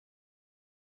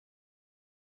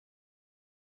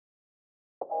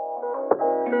Hello,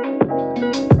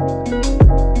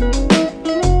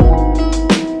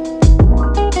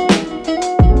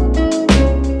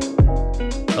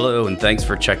 and thanks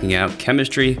for checking out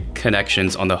Chemistry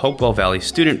Connections on the Hopewell Valley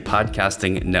Student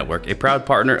Podcasting Network, a proud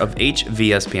partner of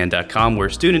HVSPN.com, where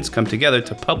students come together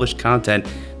to publish content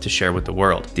to share with the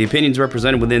world. The opinions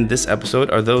represented within this episode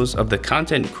are those of the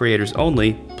content creators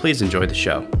only. Please enjoy the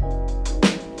show.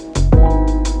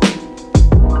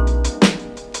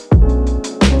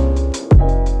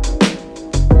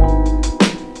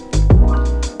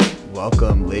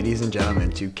 Welcome, ladies and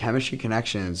gentlemen, to Chemistry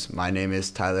Connections. My name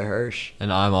is Tyler Hirsch.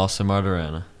 And I'm Austin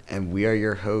Martirana. And we are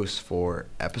your hosts for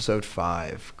episode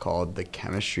 5 called The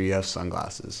Chemistry of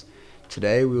Sunglasses.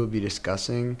 Today we will be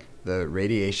discussing the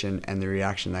radiation and the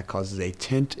reaction that causes a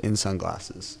tint in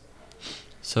sunglasses.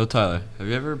 So Tyler, have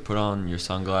you ever put on your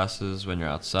sunglasses when you're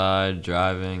outside,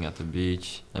 driving, at the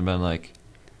beach, and been like,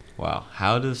 wow,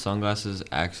 how do sunglasses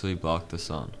actually block the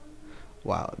sun?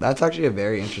 Wow, that's actually a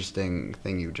very interesting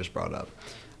thing you just brought up.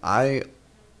 I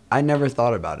never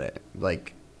thought about it.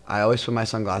 Like, I always put my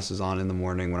sunglasses on in the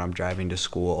morning when I'm driving to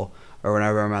school or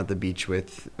whenever I'm at the beach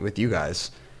with you guys.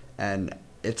 And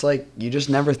it's like you just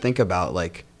never think about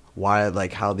like why,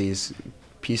 like how these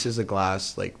pieces of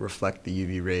glass like reflect the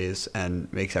UV rays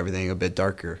and makes everything a bit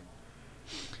darker.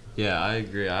 Yeah, I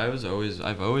agree. I've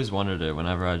always wondered it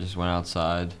whenever I just went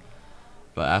outside.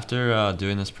 But after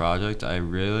doing this project, I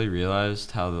really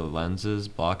realized how the lenses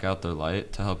block out the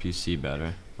light to help you see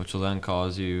better, which will then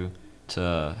cause you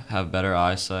to have better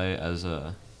eyesight as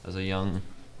a young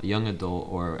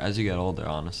adult, or as you get older,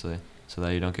 honestly, so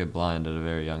that you don't get blind at a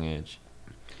very young age.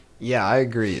 Yeah, I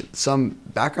agree. Some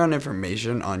background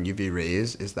information on UV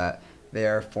rays is that they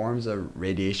are forms of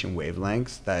radiation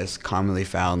wavelengths that is commonly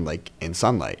found like in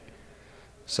sunlight.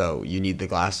 So you need the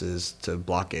glasses to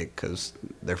block it because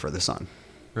they're for the sun.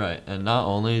 Right, and not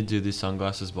only do these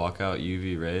sunglasses block out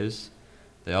UV rays,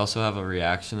 they also have a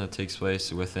reaction that takes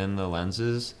place within the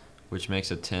lenses, which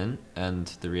makes a tint, and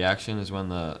the reaction is when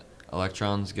the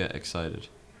electrons get excited.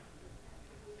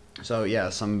 So yeah,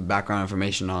 some background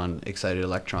information on excited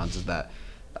electrons is that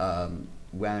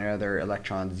whenever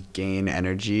electrons gain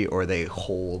energy or they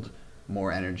hold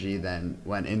more energy than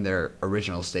when in their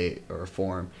original state or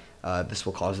form, this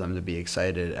will cause them to be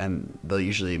excited, and they'll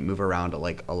usually move around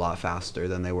like a lot faster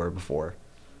than they were before.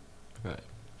 Right.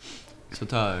 So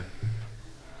Tyler,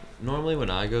 normally when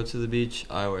I go to the beach,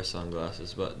 I wear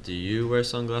sunglasses, but do you wear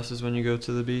sunglasses when you go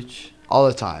to the beach? All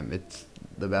the time. It's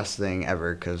the best thing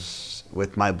ever because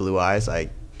with my blue eyes, I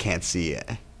can't see it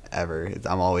ever.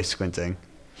 I'm always squinting.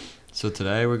 So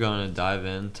today we're going to dive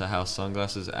into how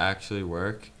sunglasses actually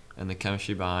work and the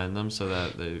chemistry behind them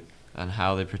and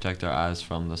how they protect our eyes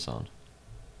from the sun.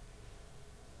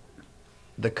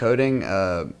 The coating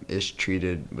is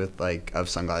treated with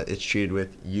it's treated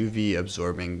with UV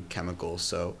absorbing chemicals.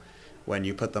 So when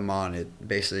you put them on, it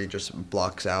basically just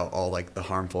blocks out all like the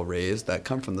harmful rays that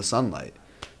come from the sunlight.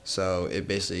 So it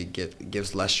basically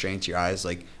gives less strain to your eyes.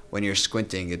 Like when you're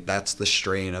squinting, that's the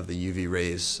strain of the UV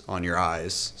rays on your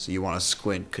eyes. So you want to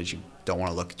squint because you don't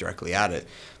want to look directly at it.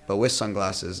 But with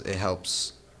sunglasses, it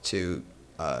helps to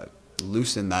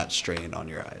loosen that strain on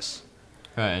your eyes.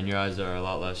 Right, and your eyes are a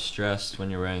lot less stressed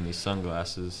when you're wearing these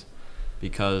sunglasses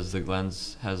because the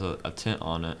lens has a tint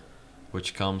on it,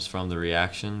 which comes from the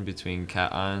reaction between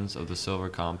cations of the silver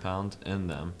compound in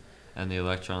them and the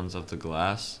electrons of the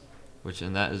glass,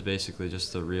 and that is basically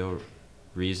just the real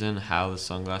reason how the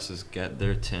sunglasses get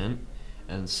their tint,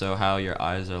 and so how your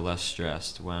eyes are less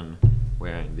stressed when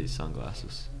wearing these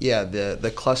sunglasses. Yeah,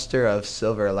 the cluster of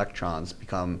silver electrons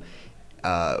become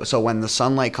so when the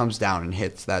sunlight comes down and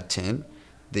hits that tint,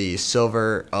 the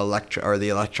silver the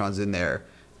electrons in there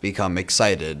become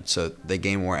excited, so they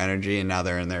gain more energy, and now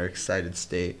they're in their excited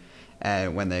state.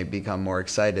 And when they become more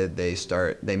excited, they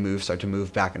start to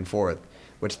move back and forth,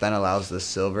 which then allows the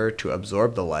silver to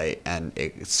absorb the light and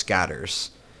it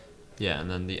scatters. Yeah, and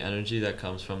then the energy that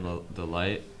comes from the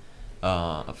light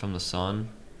from the sun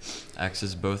acts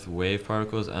as both wave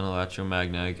particles and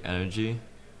electromagnetic energy,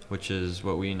 which is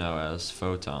what we know as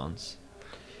photons.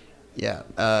 Yeah,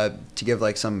 to give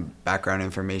like some background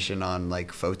information on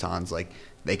like photons, like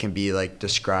they can be like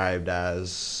described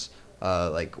as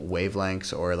like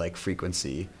wavelengths or like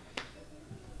frequency.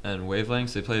 And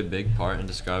wavelengths, they play a big part in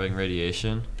describing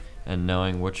radiation and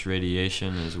knowing which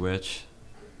radiation is which.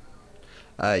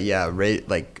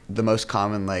 Like the most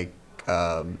common like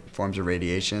forms of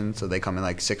radiation, so they come in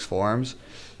like 6 forms,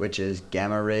 which is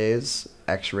gamma rays,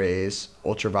 X-rays,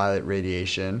 ultraviolet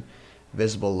radiation,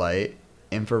 visible light,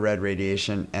 infrared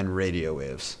radiation, and radio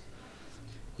waves.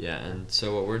 Yeah, and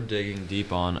so what we're digging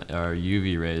deep on are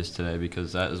UV rays today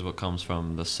because that is what comes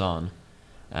from the sun.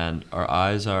 And our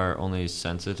eyes are only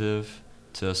sensitive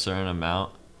to a certain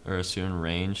amount or a certain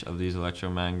range of these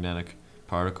electromagnetic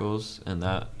particles, and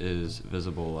that is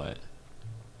visible light.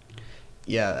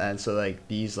 Yeah, and so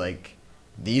these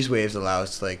waves allow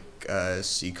us to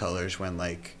see colors when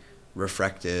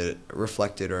reflected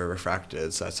or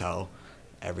refracted. So that's how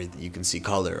you can see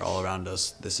color all around us.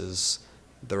 This is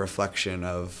the reflection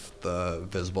of the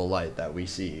visible light that we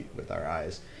see with our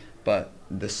eyes. But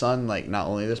the sun, not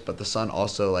only this, but the sun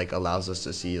also allows us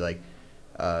to see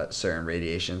certain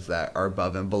radiations that are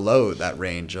above and below that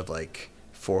range of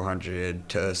 400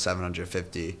 to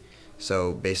 750.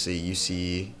 So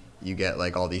basically you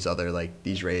get all these other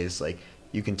these rays,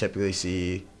 you can typically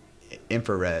see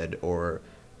infrared or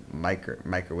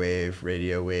microwave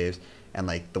radio waves, and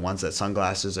the ones that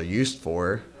sunglasses are used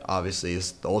for obviously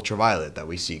is the ultraviolet that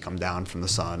we see come down from the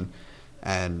sun,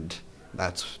 and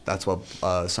that's what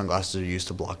sunglasses are used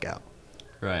to block out.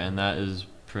 Right, and that is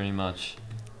pretty much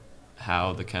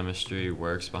how the chemistry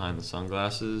works behind the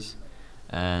sunglasses,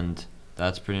 and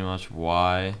that's pretty much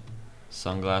why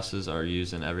sunglasses are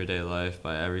used in everyday life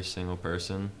by every single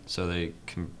person, so they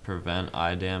can prevent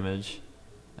eye damage,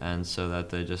 and so that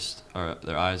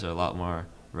their eyes are a lot more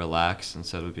relaxed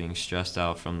instead of being stressed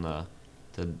out from the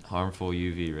harmful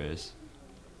UV rays.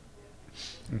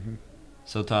 Mm-hmm.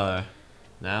 So Tyler,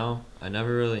 now I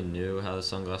never really knew how the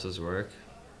sunglasses work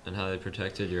and how they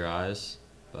protected your eyes,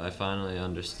 but I finally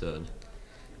understood.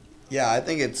 Yeah, I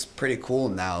think it's pretty cool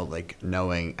now,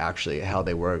 knowing actually how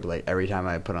they work. Every time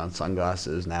I put on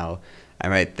sunglasses now, I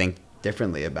might think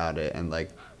differently about it. And,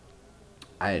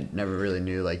 I never really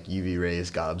knew, UV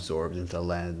rays got absorbed into the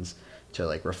lens to,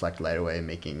 reflect light away,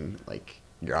 making,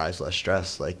 your eyes less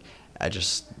stressed. You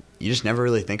just never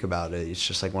really think about it. It's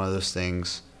just, one of those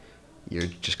things you're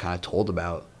just kind of told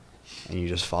about, and you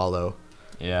just follow.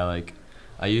 Yeah,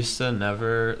 I used to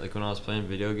never, when I was playing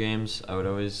video games, I would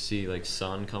always see,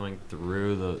 sun coming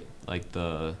through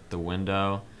the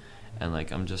window, and,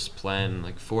 I'm just playing,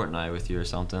 Fortnite with you or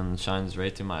something, it shines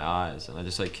right through my eyes, and I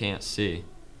just, can't see.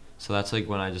 So that's,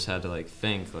 when I just had to,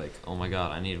 think, oh, my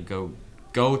God, I need to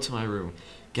go to my room,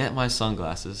 get my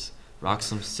sunglasses, rock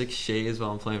some 6 shades while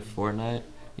I'm playing Fortnite,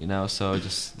 so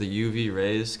just the UV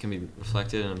rays can be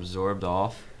reflected and absorbed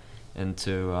off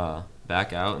into,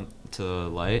 back out into the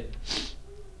light.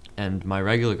 And my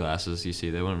regular glasses, you see,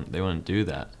 they wouldn't do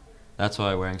that. That's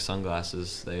why wearing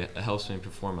sunglasses, it helps me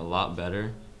perform a lot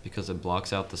better because it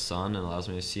blocks out the sun and allows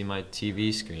me to see my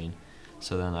TV screen.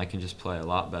 So then I can just play a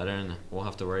lot better and won't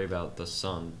have to worry about the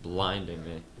sun blinding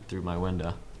me through my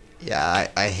window. Yeah,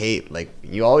 I hate,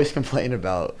 you always complain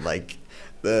about,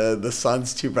 the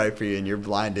sun's too bright for you and you're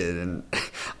blinded, and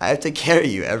I have to carry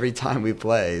you every time we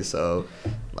play. So,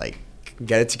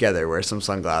 get it together, wear some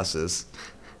sunglasses.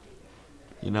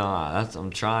 I'm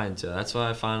trying to. That's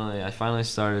why I finally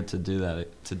started to do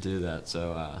that.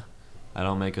 So I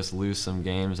don't make us lose some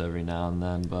games every now and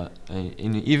then. But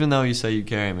even though you say you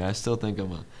carry me, I still think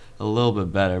I'm a little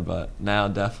bit better. But now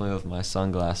definitely with my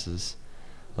sunglasses,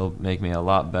 it'll make me a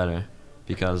lot better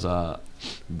because the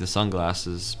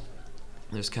sunglasses,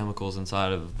 there's chemicals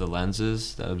inside of the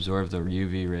lenses that absorb the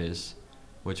UV rays,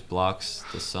 which blocks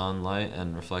the sunlight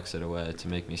and reflects it away to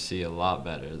make me see a lot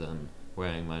better than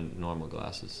wearing my normal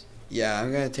glasses. Yeah,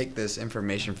 I'm going to take this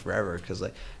information forever because,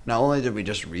 not only did we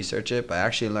just research it, but I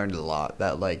actually learned a lot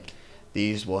that,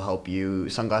 these will help you,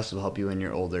 sunglasses will help you when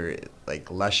you're older,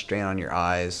 less strain on your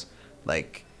eyes.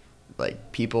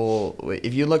 People,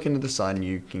 if you look into the sun,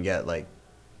 you can get,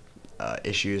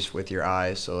 issues with your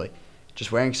eyes. So,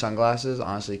 just wearing sunglasses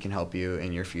honestly can help you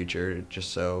in your future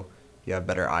just so you have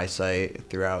better eyesight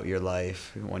throughout your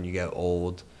life. When you get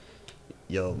old,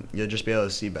 you'll just be able to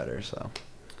see better. So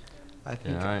I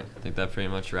think. Yeah, all right. I think that pretty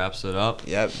much wraps it up.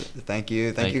 Yep. Thank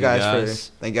you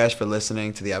guys for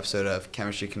listening to the episode of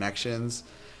Chemistry Connections.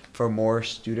 For more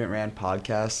student-ran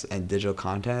podcasts and digital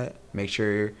content, make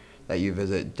sure that you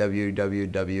visit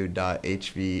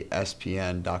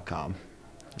www.hvspn.com.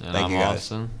 And Thank I'm you guys.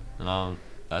 Austin, and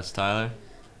that's Tyler,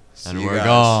 See and you we're guys.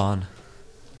 gone.